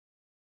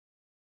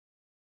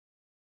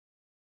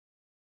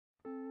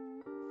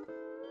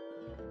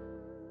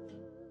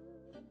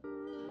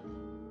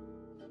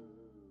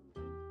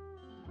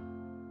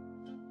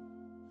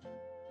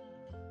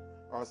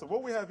right, so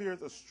what we have here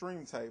is a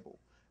stream table.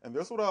 And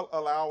this will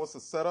allow us to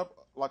set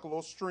up like a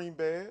little stream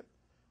bed.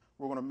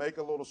 We're going to make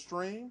a little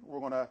stream. We're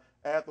going to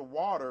add the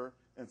water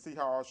and see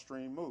how our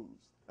stream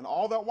moves. And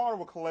all that water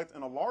will collect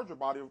in a larger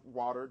body of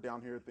water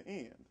down here at the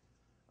end.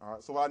 All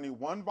right, so what I need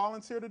one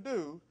volunteer to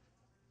do,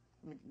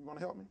 you want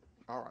to help me?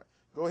 All right,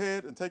 go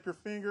ahead and take your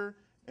finger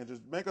and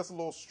just make us a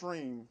little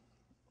stream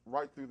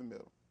right through the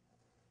middle.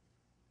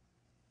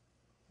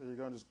 There you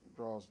go, and just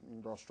draw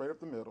straight up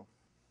the middle.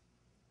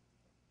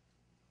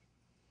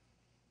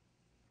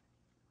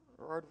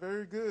 All right,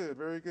 very good,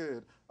 very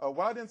good. What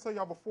I didn't tell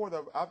y'all before,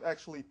 that I've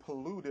actually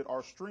polluted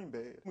our stream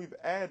bed. We've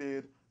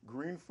added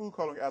green food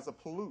coloring as a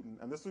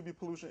pollutant, and this would be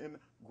pollution in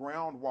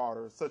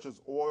groundwater, such as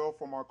oil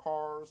from our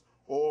cars,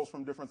 oils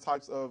from different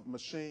types of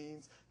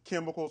machines,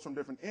 chemicals from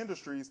different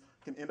industries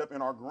can end up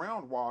in our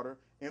groundwater,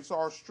 into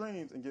our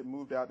streams, and get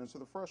moved out into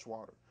the fresh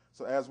water.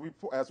 So as we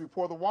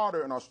pour the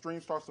water and our stream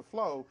starts to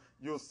flow,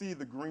 you'll see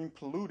the green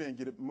pollutant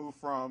get it moved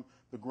from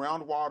the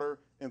groundwater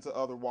into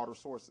other water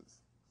sources.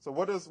 So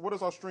what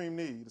does our stream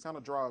need? It's kind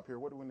of dry up here.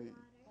 What do we need?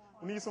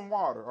 We need some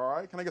water, all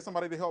right? Can I get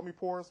somebody to help me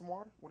pour some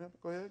water?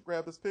 Go ahead,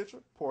 grab this pitcher.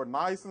 Pour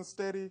nice and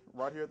steady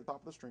right here at the top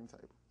of the stream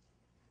table.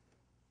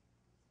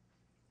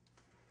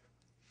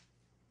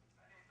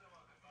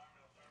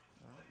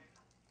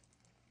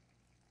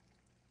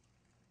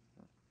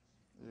 Right.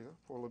 There you go.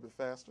 Pour a little bit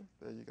faster.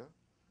 There you go.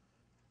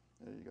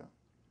 There you go.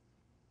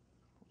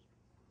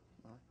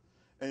 All right.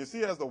 And you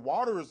see, as the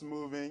water is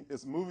moving,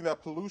 it's moving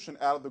that pollution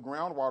out of the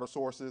groundwater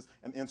sources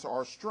and into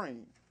our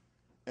stream.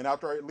 And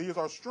after it leaves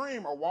our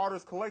stream, our water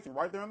is collecting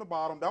right there in the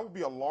bottom. That would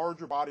be a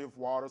larger body of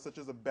water, such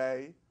as a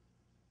bay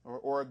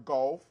or a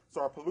gulf. So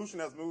our pollution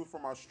has moved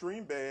from our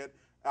stream bed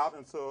out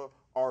into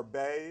our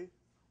bay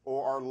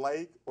or our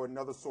lake or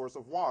another source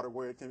of water,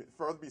 where it can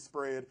further be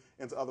spread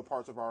into other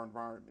parts of our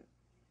environment.